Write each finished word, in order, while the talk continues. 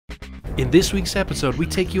In this week's episode, we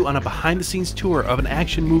take you on a behind-the-scenes tour of an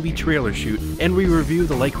action movie trailer shoot, and we review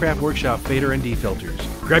the Lightcraft Workshop FaderND filters.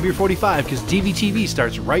 Grab your 45 because DVTV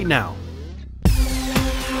starts right now.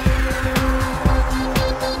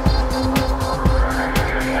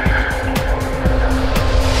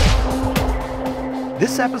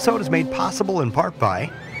 This episode is made possible in part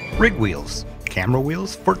by Rig Wheels, camera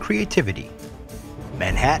wheels for creativity.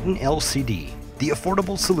 Manhattan LCD, the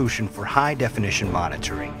affordable solution for high-definition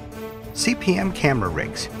monitoring. CPM Camera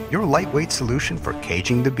Rigs, your lightweight solution for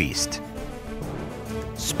caging the beast.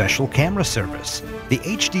 Special Camera Service, the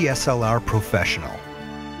HDSLR Professional.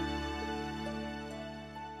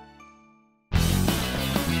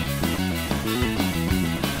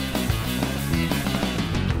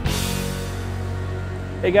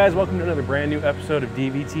 Hey guys, welcome to another brand new episode of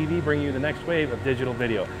DVTV, bringing you the next wave of digital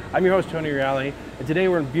video. I'm your host, Tony Reale, and today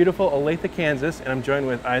we're in beautiful Olathe, Kansas, and I'm joined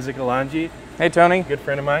with Isaac Alanji. Hey Tony. Good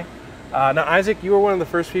friend of mine. Now Isaac, you were one of the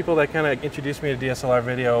first people that kind of introduced me to DSLR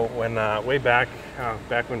video when way back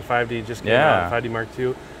when 5D just came out, 5D Mark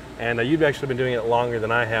II, and you've actually been doing it longer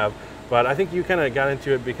than I have. But I think you kind of got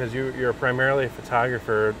into it because you're primarily a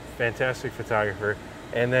photographer, fantastic photographer,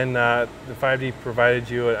 and then the 5D provided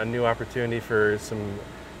you a new opportunity for some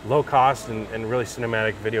low cost and really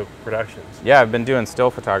cinematic video productions. Yeah, I've been doing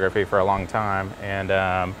still photography for a long time, and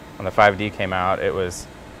when the 5D came out, it was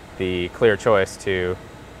the clear choice to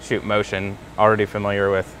shoot motion. Already familiar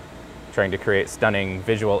with trying to create stunning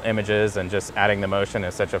visual images, and just adding the motion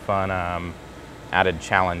is such a fun added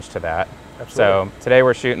challenge to that. Absolutely. So today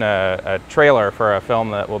we're shooting a trailer for a film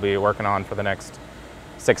that we'll be working on for the next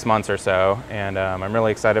 6 months or so, and I'm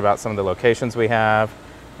really excited about some of the locations we have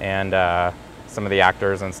and some of the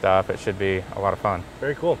actors and stuff. It should be a lot of fun.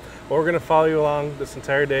 Very cool. Well, we're going to follow you along this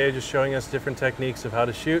entire day, just showing us different techniques of how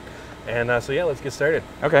to shoot, and so yeah, let's get started.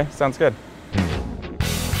 Okay, sounds good.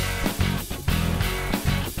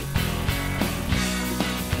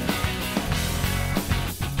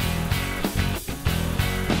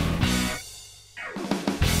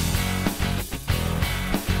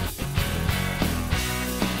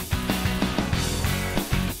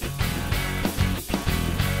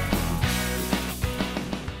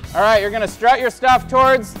 All right, you're gonna strut your stuff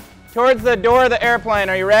towards the door of the airplane.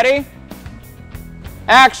 Are you ready?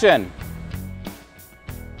 Action.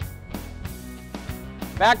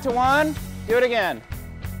 Back to one, do it again.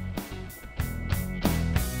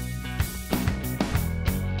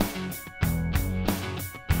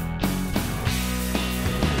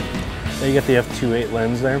 Now you got the f2.8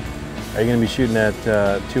 lens there. Are you going to be shooting at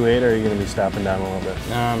 2.8 or are you going to be stopping down a little bit?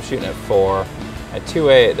 No, I'm shooting at 4. At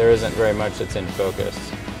 2.8, there isn't very much that's in focus.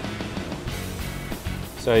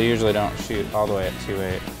 So I usually don't shoot all the way at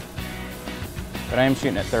 2.8. But I am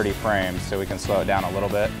shooting at 30 frames, so we can slow it down a little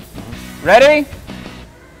bit. Ready?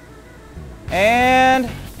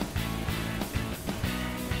 And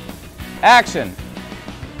action.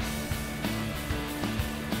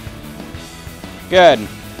 Good.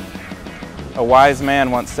 A wise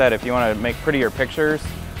man once said, if you want to make prettier pictures,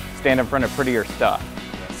 stand in front of prettier stuff.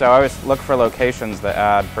 So I always look for locations that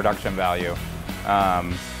add production value.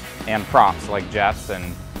 And props like jets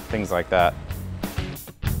and things like that.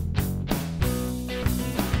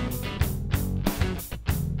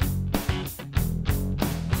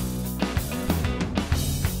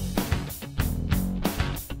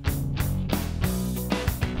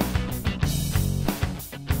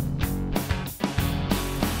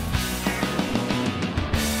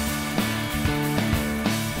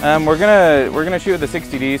 We're gonna shoot with the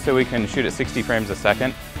 60D so we can shoot at 60 frames a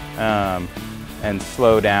second. And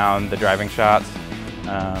slow down the driving shots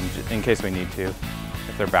in case we need to,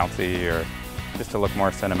 if they're bouncy or just to look more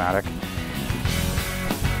cinematic.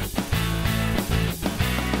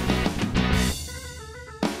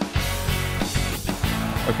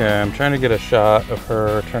 Okay, I'm trying to get a shot of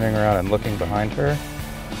her turning around and looking behind her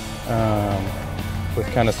with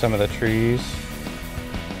kind of some of the trees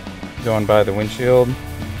going by the windshield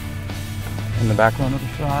in the background of the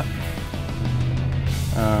shot.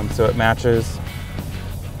 So it matches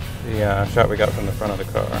the shot we got from the front of the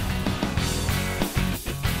car.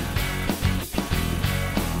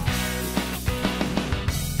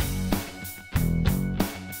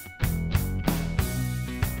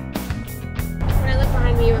 When I look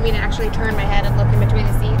behind me, you want me to actually turn my head and look in between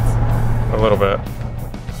the seats? A little bit.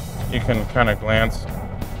 You can kind of glance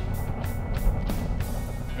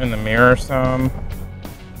in the mirror some.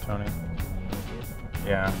 Tony.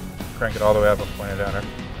 Yeah. Crank it all the way up and point it at her.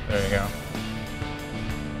 There you go.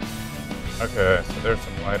 Okay, so there's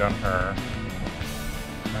some light on her.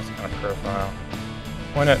 Nice kind of profile.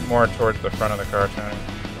 Point it more towards the front of the car, Tony.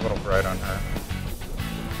 A little bright on her.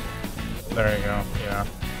 There you go. Yeah,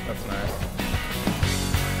 that's nice.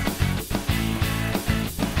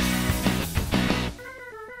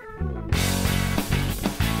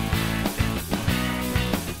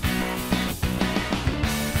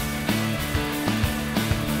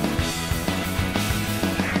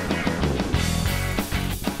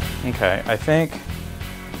 Okay, I think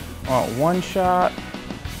I want one shot,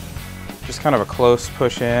 just kind of a close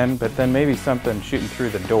push in, but then maybe something shooting through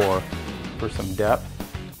the door for some depth.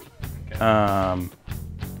 Okay.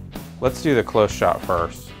 Let's do the close shot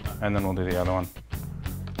first, and then we'll do the other one.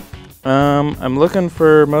 I'm looking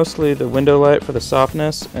for mostly the window light for the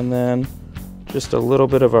softness, and then just a little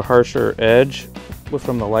bit of a harsher edge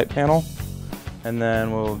from the light panel. And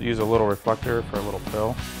then we'll use a little reflector for a little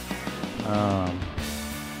fill. And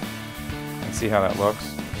see how that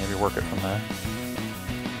looks. Maybe work it from there.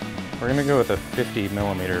 We're gonna go with a 50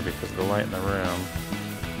 millimeter because the light in the room,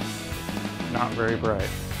 not very bright.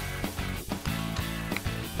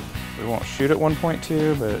 We won't shoot at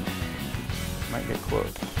 1.2, but might get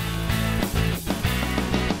close.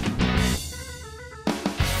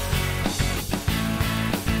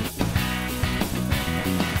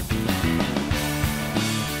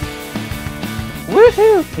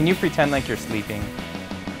 Woohoo! Can you pretend like you're sleeping?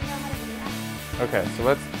 Okay, so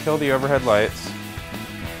let's kill the overhead lights.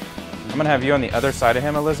 I'm gonna have you on the other side of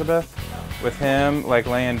him, Elizabeth, with him like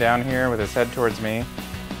laying down here with his head towards me,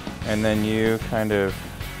 and then you kind of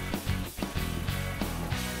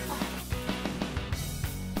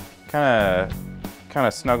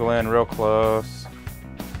snuggle in real close.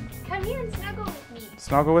 Come here and snuggle with me.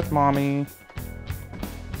 Snuggle with mommy.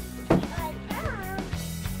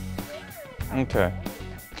 Okay.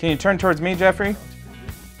 Can you turn towards me, Jeffrey?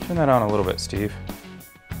 Turn that on a little bit, Steve.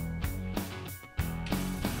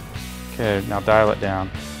 Okay, now dial it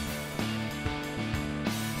down.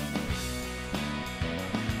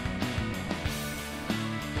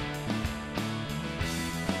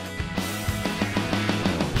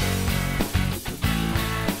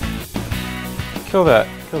 Kill that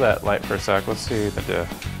light for a sec. Let's see the diff.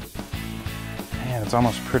 Man, it's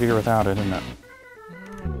almost prettier without it, isn't it?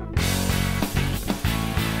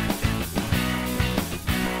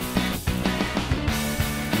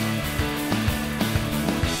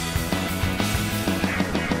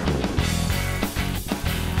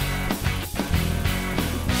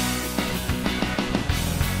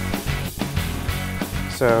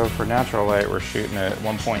 So for natural light, we're shooting at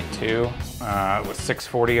 1.2 with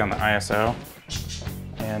 640 on the ISO.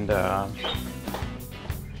 And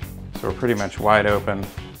so we're pretty much wide open.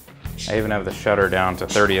 I even have the shutter down to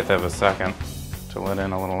 1/30th of a second to let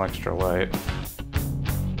in a little extra light.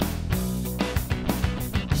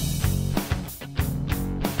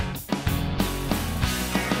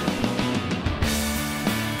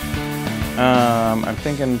 I'm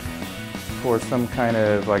thinking for some kind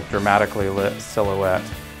of like dramatically lit silhouette.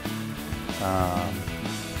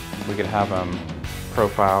 We could have them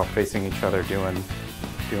profile facing each other doing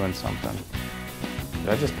something. Did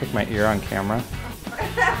I just pick my ear on camera?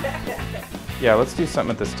 Yeah, let's do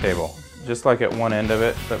something at this table. Just like at one end of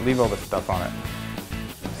it, but leave all the stuff on it.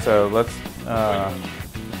 So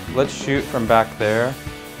let's shoot from back there,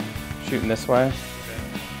 shooting this way,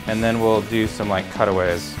 and then we'll do some like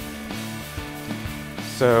cutaways.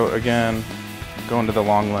 So again, going to the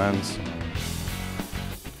long lens.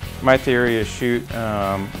 My theory is shoot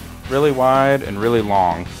really wide and really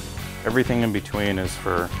long. Everything in between is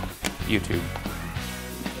for YouTube.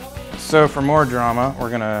 So for more drama,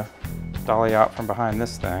 we're gonna dolly out from behind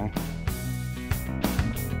this thing.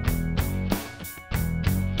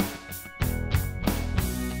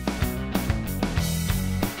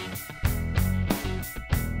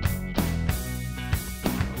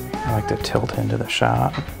 I like to tilt into the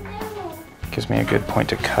shot. Gives me a good point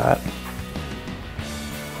to cut.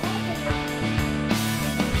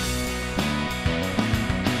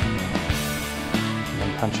 And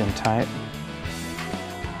then punch in tight.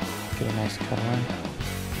 Get a nice cutaway.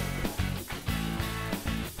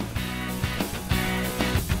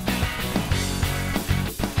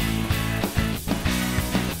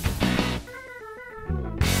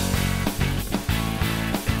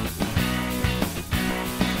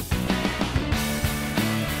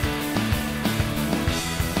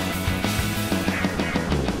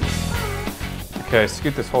 Okay,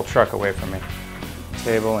 scoot this whole truck away from me.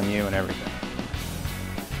 Table and you and everything.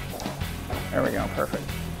 There we go, perfect.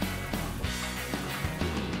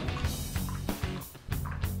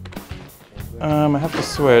 I have to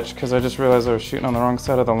switch because I just realized I was shooting on the wrong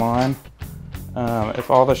side of the line.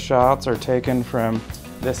 If all the shots are taken from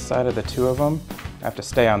this side of the two of them, I have to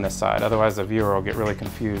stay on this side. Otherwise the viewer will get really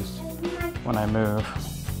confused when I move.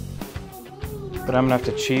 But I'm gonna have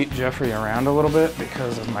to cheat Jeffrey around a little bit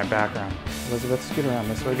because of my background. Elizabeth, scoot around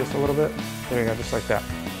this way just a little bit. There you go, just like that.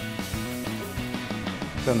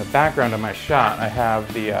 So in the background of my shot, I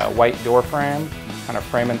have the white door frame, kind of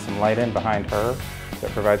framing some light in behind her.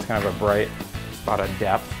 That provides kind of a bright spot of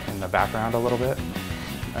depth in the background a little bit.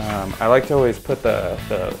 I like to always put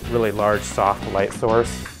the really large soft light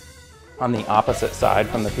source on the opposite side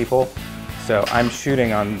from the people. So I'm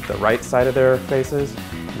shooting on the right side of their faces,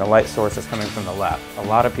 and the light source is coming from the left. A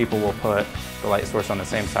lot of people will put the light source on the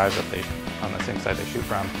same side that they shoot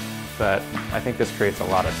from, but I think this creates a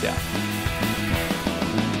lot of depth.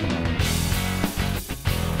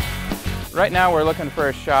 Right now we're looking for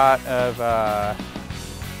a shot of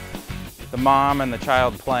the mom and the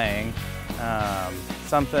child playing.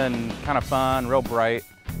 Something kind of fun, real bright,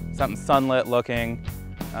 something sunlit looking,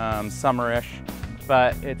 summerish,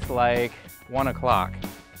 but it's like 1 o'clock.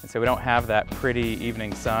 And so we don't have that pretty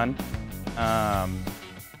evening sun. So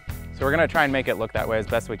we're gonna try and make it look that way as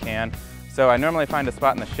best we can. So I normally find a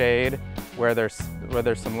spot in the shade where there's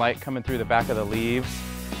some light coming through the back of the leaves,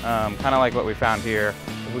 kind of like what we found here.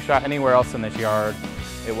 If we shot anywhere else in this yard,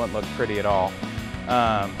 it wouldn't look pretty at all.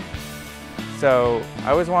 So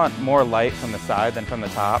I always want more light from the side than from the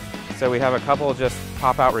top. So we have a couple just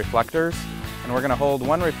pop out reflectors, and we're gonna hold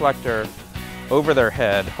one reflector over their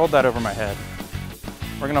head. Hold that over my head.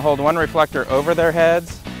 We're gonna hold one reflector over their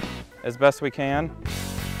heads as best we can,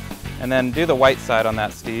 and then do the white side on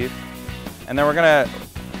that, Steve. And then we're gonna,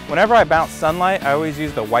 whenever I bounce sunlight, I always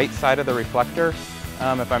use the white side of the reflector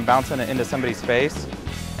if I'm bouncing it into somebody's face.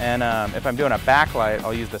 And if I'm doing a backlight,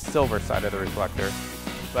 I'll use the silver side of the reflector.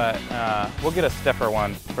 But we'll get a stiffer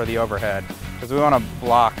one for the overhead because we want to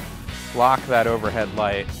block that overhead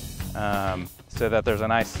light so that there's a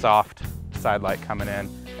nice soft side light coming in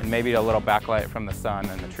and maybe a little backlight from the sun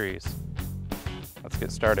and the trees. Let's get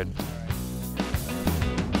started.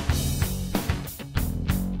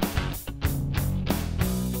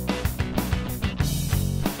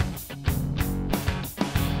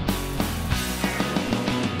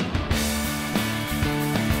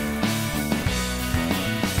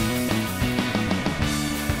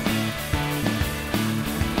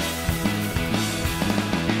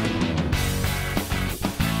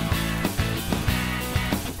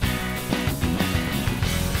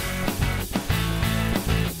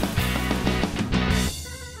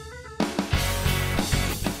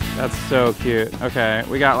 That's so cute. Okay,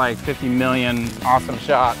 we got like 50 million awesome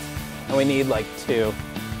shots, and we need like 2.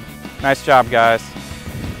 Nice job, guys.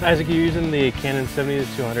 Isaac, you're using the Canon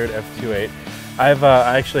 70-200 f2.8.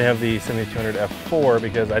 I actually have the 70-200 f4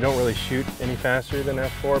 because I don't really shoot any faster than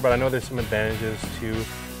f4, but I know there's some advantages to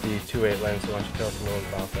the 2.8 lens, so why don't you tell us a little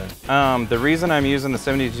about that? The reason I'm using the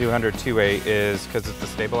 70-200 2.8 is because it's the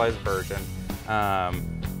stabilized version.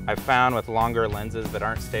 I've found with longer lenses that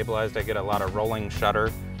aren't stabilized, I get a lot of rolling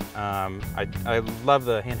shutter. I love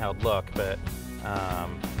the handheld look, but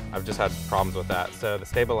I've just had problems with that. So the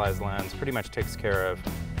stabilized lens pretty much takes care of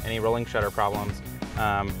any rolling shutter problems.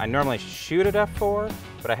 I normally shoot at f4,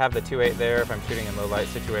 but I have the 2.8 there if I'm shooting in low light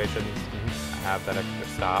situations. I have that extra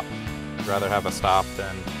stop. I'd rather have a stop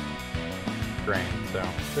than grain, so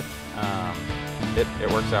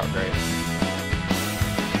it works out great.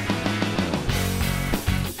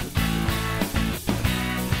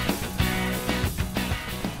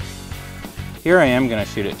 Here I am going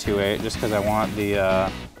to shoot at 2.8 just because I want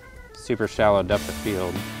the super shallow depth of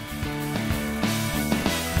field.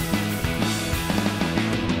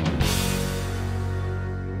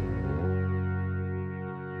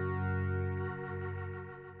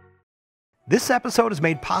 This episode is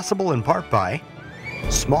made possible in part by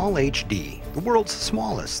Small HD, the world's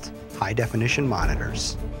smallest high-definition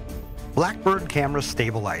monitors. Blackbird Camera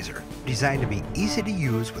Stabilizer, designed to be easy to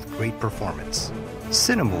use with great performance.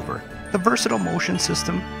 Cinemover, the versatile motion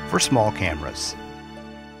system for small cameras.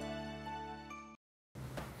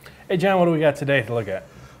 Hey John, what do we got today to look at?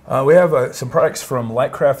 We have some products from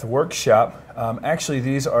Lightcraft Workshop. Actually,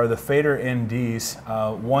 these are the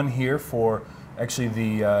FaderNDs. One here for actually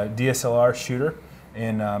the DSLR shooter,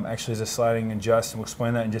 and actually is a sliding adjust, and we'll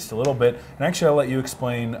explain that in just a little bit. And actually, I'll let you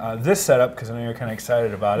explain this setup because I know you're kind of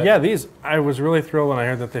excited about it. Yeah, these, I was really thrilled when I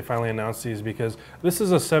heard that they finally announced these because this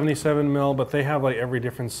is a 77 mil, but they have like every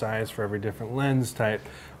different size for every different lens type.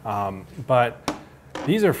 But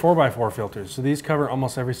these are 4x4 filters, so these cover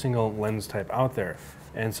almost every single lens type out there.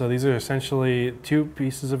 And so these are essentially 2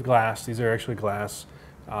 pieces of glass. These are actually glass,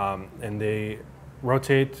 and they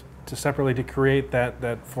rotate separately to create that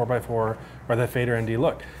 4x4 or that FaderND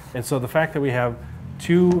look. And so the fact that we have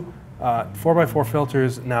 2 4x4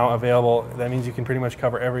 filters now available, that means you can pretty much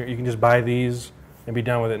cover you can just buy these and be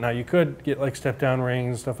done with it. Now you could get like step down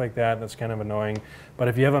rings, stuff like that. That's kind of annoying. But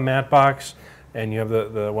if you have a matte box and you have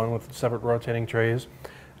the one with separate rotating trays,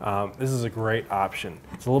 this is a great option.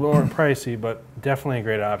 It's a little bit more pricey, but definitely a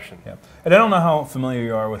great option. Yeah. And I don't know how familiar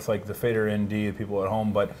you are with like the FaderND, the people at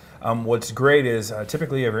home, but what's great is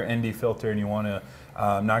typically you have your ND filter and you want to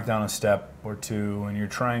knock down a step or two, and you're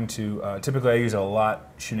trying to, typically I use it a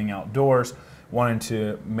lot shooting outdoors, wanting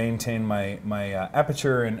to maintain my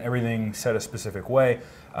aperture and everything set a specific way,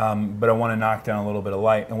 but I want to knock down a little bit of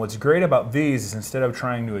light. And what's great about these is instead of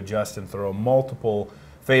trying to adjust and throw multiple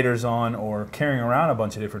faders on or carrying around a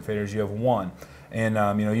bunch of different faders, you have one. And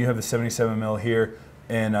you know, you have the 77mm here,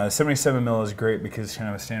 and 77mm is great because it's kind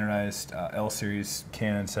of a standardized L series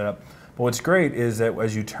Canon setup. But what's great is that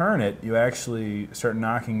as you turn it, you actually start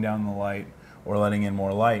knocking down the light or letting in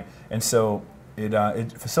more light. And so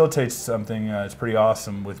it facilitates something that's pretty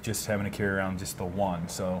awesome with just having to carry around just the one.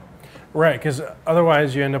 So. Right, because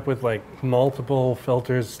otherwise you end up with like multiple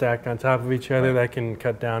filters stacked on top of each other. Right. That can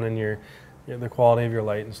cut down in the quality of your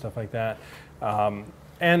light and stuff like that.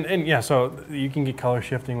 And yeah, so you can get color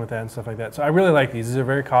shifting with that and stuff like that. So I really like these. These are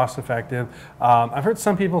very cost effective. I've heard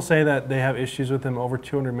some people say that they have issues with them over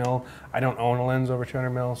 200mm. I don't own a lens over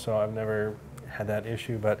 200mm, so I've never had that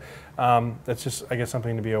issue, but that's just, I guess,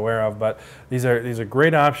 something to be aware of. But these are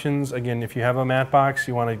great options. Again, if you have a matte box,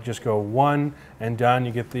 you want to just go one and done.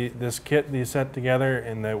 You get this kit that you set together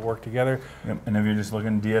and they work together. Yep. And if you're just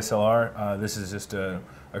looking DSLR, this is just a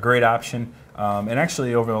great option, and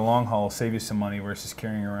actually over the long haul save you some money versus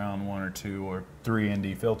carrying around 1 or 2 or 3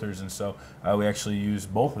 ND filters. And so we actually use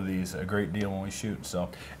both of these a great deal when we shoot. So,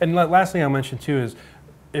 and last thing I'll mention too is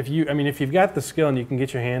if you've got the skill and you can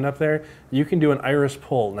get your hand up there, you can do an iris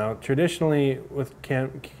pull. Now traditionally with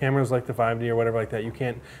cameras like the 5D or whatever like that, you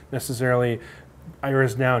can't necessarily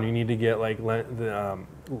iris down. You need to get like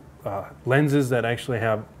lenses that actually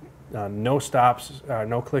have no stops,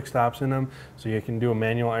 no click stops in them, so you can do a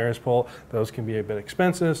manual iris pull. Those can be a bit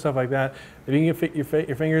expensive, stuff like that. If you can fit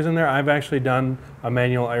your fingers in there, I've actually done a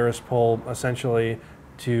manual iris pull essentially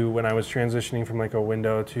to when I was transitioning from like a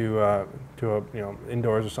window to a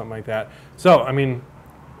indoors or something like that. So I mean,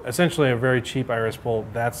 essentially a very cheap iris pull.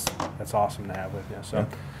 That's awesome to have with you. So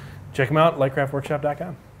check them out,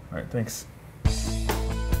 lightcraftworkshop.com. All right, thanks.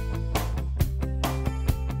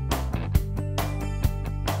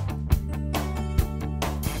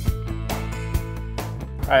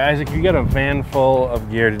 All right, Isaac, you got a van full of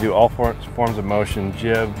gear to do all forms of motion,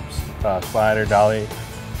 jibs, slider, dolly,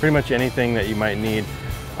 pretty much anything that you might need.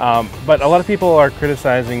 But a lot of people are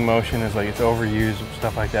criticizing motion as like it's overused,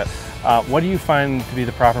 stuff like that. What do you find to be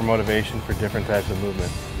the proper motivation for different types of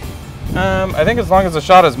movement? I think as long as the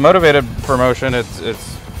shot is motivated for motion,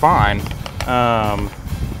 it's fine.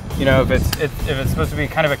 You know, if it's supposed to be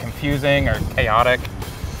kind of a confusing or chaotic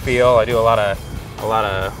feel, I do a lot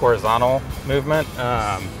of horizontal movement.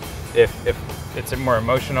 If it's more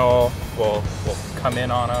emotional, we'll come in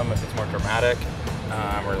on them. If it's more dramatic,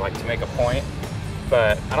 or like to make a point.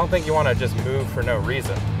 But I don't think you want to just move for no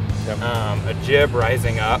reason. Yep. A jib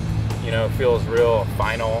rising up, you know, feels real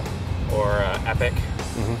final or epic.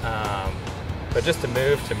 Mm-hmm. But just to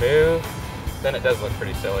move, then it does look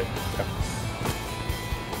pretty silly. Yep.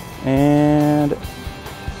 And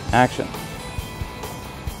action.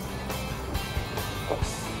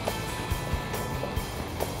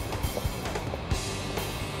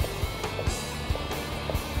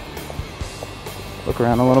 Look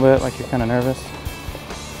around a little bit like you're kind of nervous.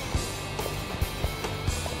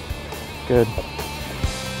 Good.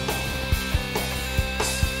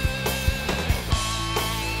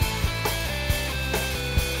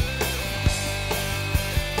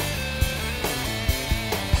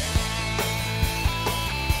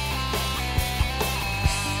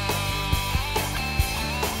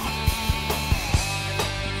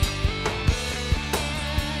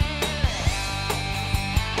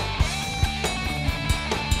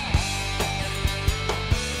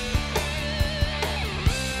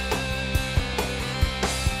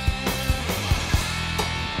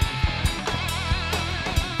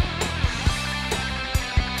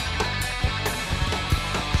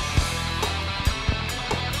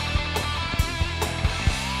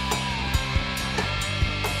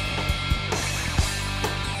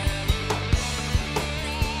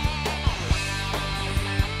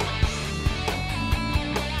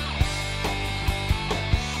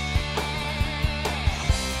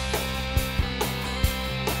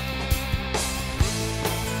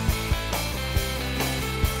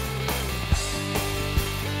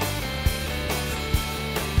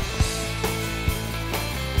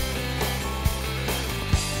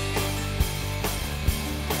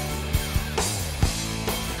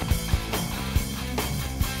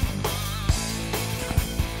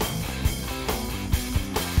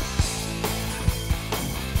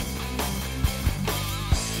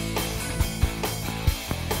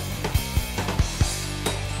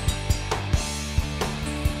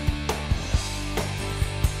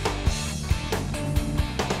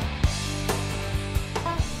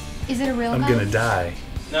 it a real gun? I'm gonna die.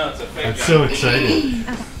 No, it's a fake I'm gun. so excited.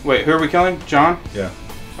 Wait, who are we killing? John? Yeah.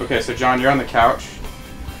 Okay, so John, you're on the couch.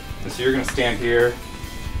 And so you're gonna stand here.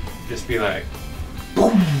 Just be like,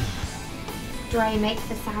 boom. Do I make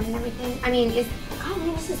the sound and everything? I mean, oh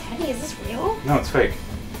man, this is heavy. Is this real? No, it's fake.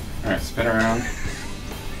 All right, spin around.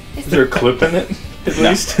 Is there a clip in it? At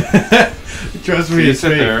least. Trust So me, you it's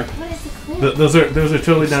sit fake. there. What is the clip? Those are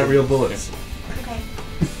totally not real bullets. Okay.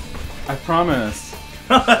 I promise.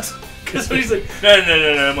 Because when he's like, no,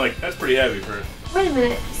 I'm like, that's pretty heavy for it. Wait a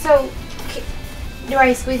minute. So, do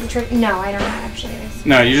I squeeze the trigger? No, I don't know actually.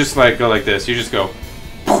 No, you just like go like this. You just go,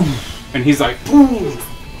 boom, and he's like, boom.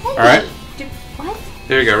 All right. What?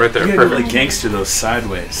 There you go, right there. You gotta Perfect. really gangster those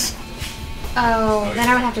sideways. Oh, then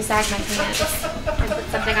I would have to sag my pants and put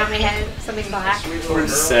something on my head, something black. Or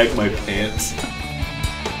sag my pants.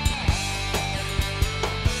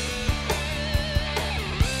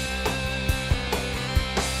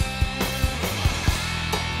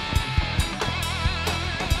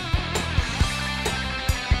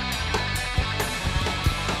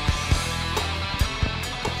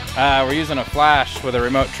 We're using a flash with a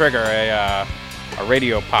remote trigger, a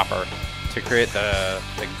radio popper, to create the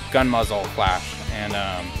gun muzzle flash, and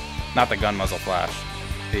not the gun muzzle flash,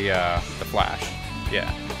 the flash.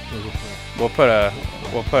 Yeah. We'll put a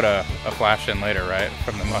flash in later, right,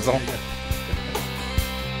 from the muzzle.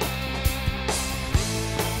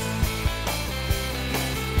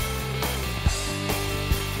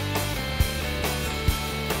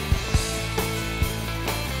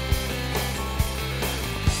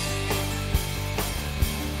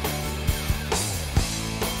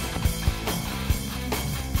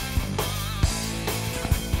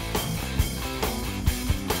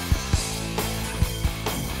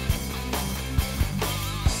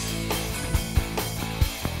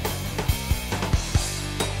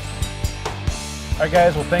 All right,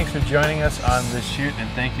 guys. Well, thanks for joining us on this shoot, and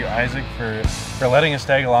thank you, Isaac, for letting us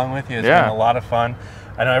tag along with you. It's been a lot of fun.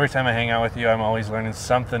 I know every time I hang out with you, I'm always learning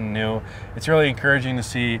something new. It's really encouraging to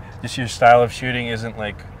see just your style of shooting isn't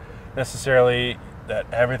like necessarily that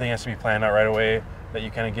everything has to be planned out right away. That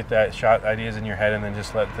you kind of get that shot ideas in your head and then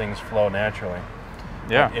just let things flow naturally.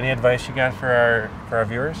 Yeah. Any advice you got for our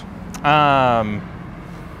viewers?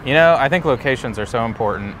 You know, I think locations are so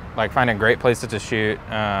important. Like finding great places to shoot.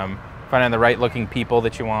 Finding the right looking people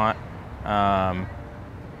that you want.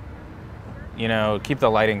 You know, keep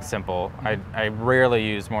the lighting simple. I rarely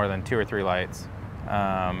use more than 2 or 3 lights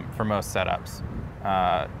for most setups.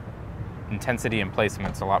 Intensity and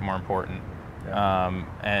placement's a lot more important. Yeah.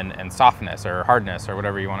 And softness or hardness or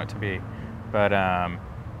whatever you want it to be. But I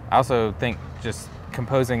also think just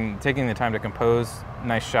taking the time to compose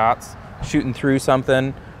nice shots, shooting through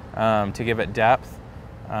something to give it depth.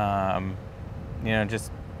 You know,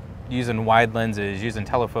 just using wide lenses, using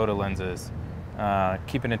telephoto lenses,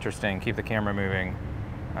 keep it interesting, keep the camera moving.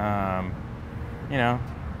 You know,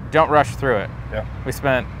 don't rush through it. Yeah. We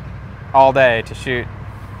spent all day to shoot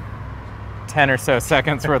 10 or so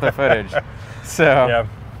seconds worth of footage. So,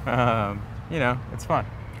 you know, it's fun.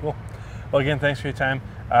 Cool. Well, again, thanks for your time.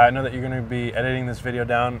 I know that you're going to be editing this video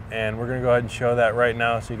down, and we're going to go ahead and show that right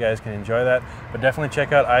now so you guys can enjoy that. But definitely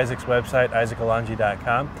check out Isaac's website,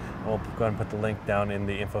 isaacalangi.com. We'll go ahead and put the link down in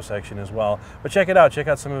the info section as well. But check it out. Check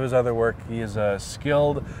out some of his other work. He is a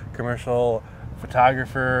skilled commercial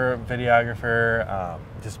photographer, videographer.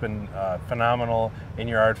 Just been phenomenal in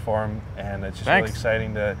your art form, and it's just really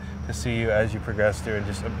exciting to see you as you progress through and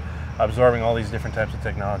just absorbing all these different types of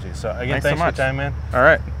technology. So again, thanks for your time, man. All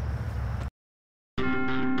right.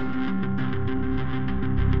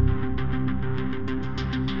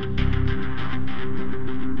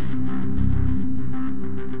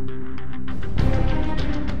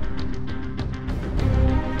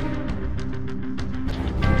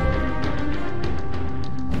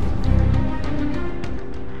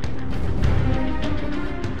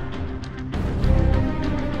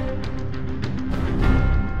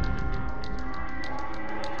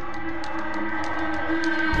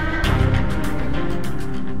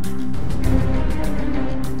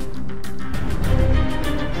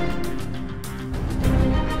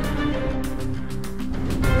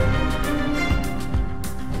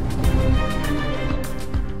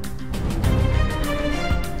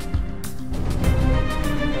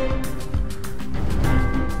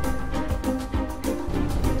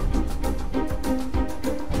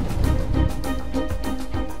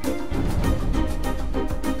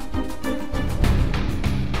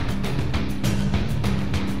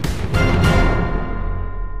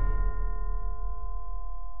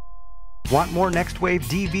 Want more Next Wave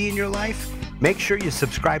DV in your life? Make sure you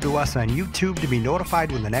subscribe to us on YouTube to be notified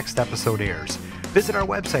when the next episode airs. Visit our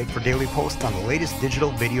website for daily posts on the latest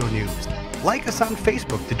digital video news. Like us on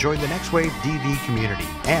Facebook to join the Next Wave DV community.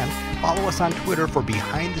 And follow us on Twitter for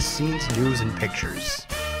behind-the-scenes news and pictures.